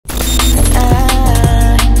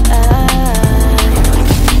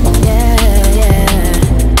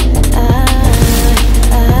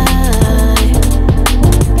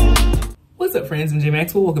friends? I'm J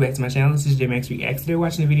Maxwell. Welcome back to my channel. This is J Max Reacts. Today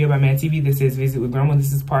watching a video by MadTv that says Visit with Grandma.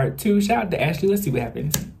 This is part 2. Shout out to Ashley. Let's see what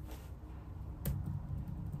happens.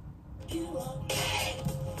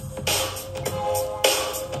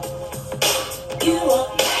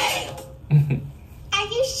 Are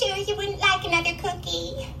you sure you wouldn't like another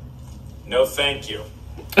cookie? No, thank you.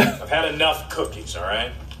 I've had enough cookies, all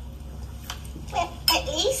right? Well, at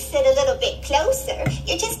least sit a little bit closer.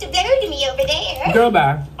 You're just a blur to me over there. Girl,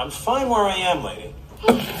 bye. I'm fine where I am, lady.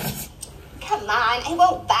 Come on, I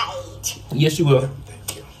won't bite. Yes, you will.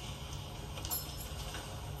 Thank you.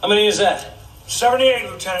 How many is that? 78,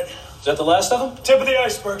 Lieutenant. Is that the last of them? Tip of the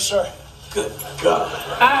iceberg, sir. Good God.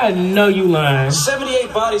 I know you lying.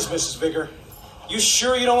 78 bodies, Mrs. Vigor. You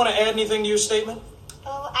sure you don't want to add anything to your statement?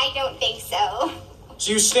 Oh, I don't think so.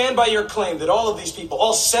 So you stand by your claim that all of these people,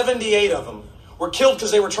 all 78 of them, were killed because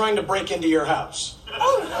they were trying to break into your house?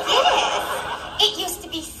 Oh, yes. It used to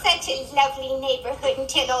be such a lovely neighborhood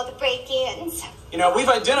until all the break-ins. You know, we've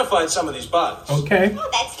identified some of these bodies. Okay. Oh,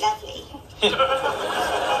 that's lovely. Maybe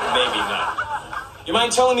not. You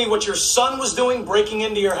mind telling me what your son was doing breaking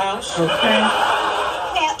into your house? Okay.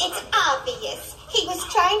 Well, it's obvious. He was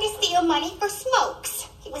trying to steal money for smokes.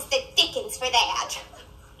 He was the dickens for that.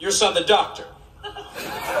 Your son, the doctor.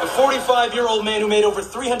 The 45-year-old man who made over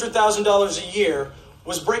 $300,000 a year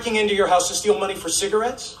was breaking into your house to steal money for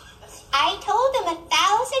cigarettes? I told him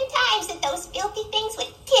 1,000 times that those filthy things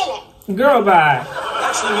would kill him. Girl, bye.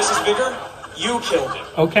 Actually, Mrs. Vigor, you killed him.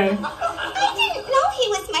 Okay. I didn't know he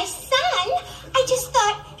was my son. I just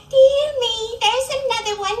thought, dear me, there's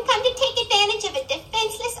another one come to take advantage of a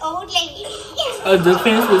defenseless old lady. A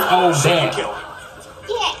defenseless old So you bat. killed him.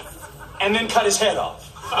 Yes. And then cut his head off.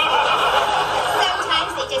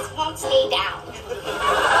 Sometimes they just won't stay down.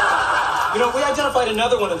 You know, we identified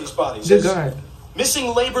another one of these bodies. Good God.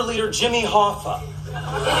 Missing labor leader Jimmy Hoffa.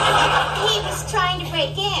 He was trying to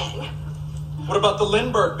break in. What about the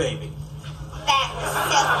Lindbergh baby? That was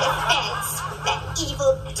self-defense. That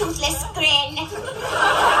evil, toothless grin.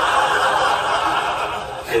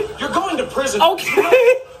 You're going to prison.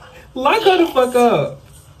 Okay. Lock her the fuck up.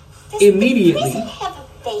 Does Immediately. the prison have a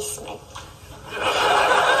basement?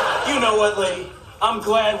 You know what, lady? I'm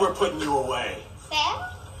glad we're putting you away. Well,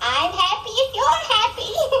 I'm happy if you're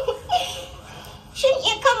happy. Shouldn't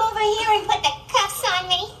you come over here and put the cuffs on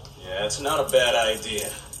me? Yeah, it's not a bad idea.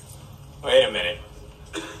 Wait a minute.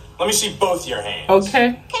 Let me see both your hands.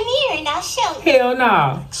 Okay. Come here and I'll show you. Hell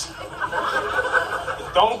no.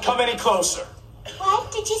 Don't come any closer.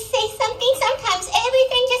 What? Did you say something? Sometimes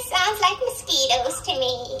everything just sounds like mosquitoes to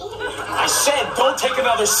me. I said don't take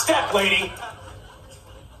another step, lady.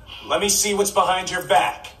 Let me see what's behind your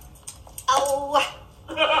back. Oh,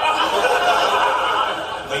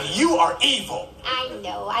 Lady, you are evil. I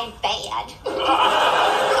know, I'm bad.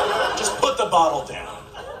 Just put the bottle down.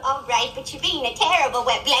 All right, but you're being a terrible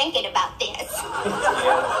wet blanket about this.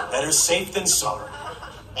 Yeah, better safe than sorry.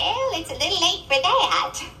 Well, it's a little late for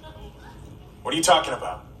that. What are you talking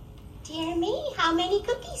about? Dear me, how many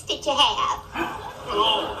cookies did you have?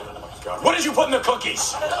 Oh, my God. What did you put in the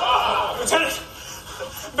cookies? Lieutenant,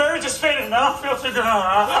 Barry just fainted and I don't feel too good.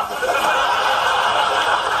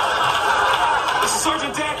 This is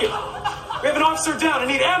Sergeant Dackett. We have an officer down. I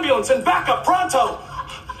need ambulance and backup pronto.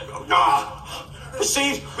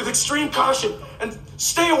 Proceed with extreme caution and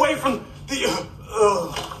stay away from the...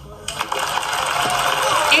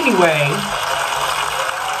 Anyway.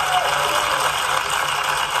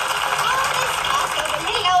 Also, a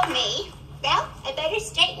little old me. Well, I better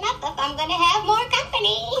straighten up if I'm going to have more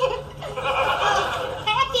company.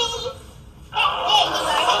 Happy. There you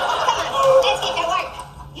are, Happy. Come on, let's get to work.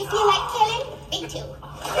 You feel like killing? Me too.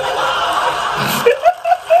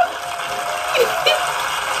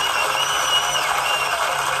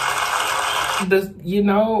 You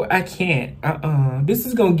know, I can't. This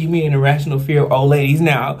is gonna give me an irrational fear of old ladies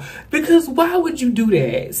now. Because why would you do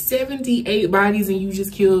that? 78 bodies and you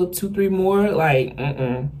just killed 2-3 more? Like,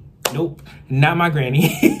 nope. Not my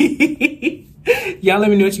granny. Y'all let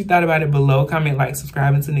me know what you thought about it below. Comment, like,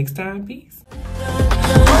 subscribe. Until next time. Peace.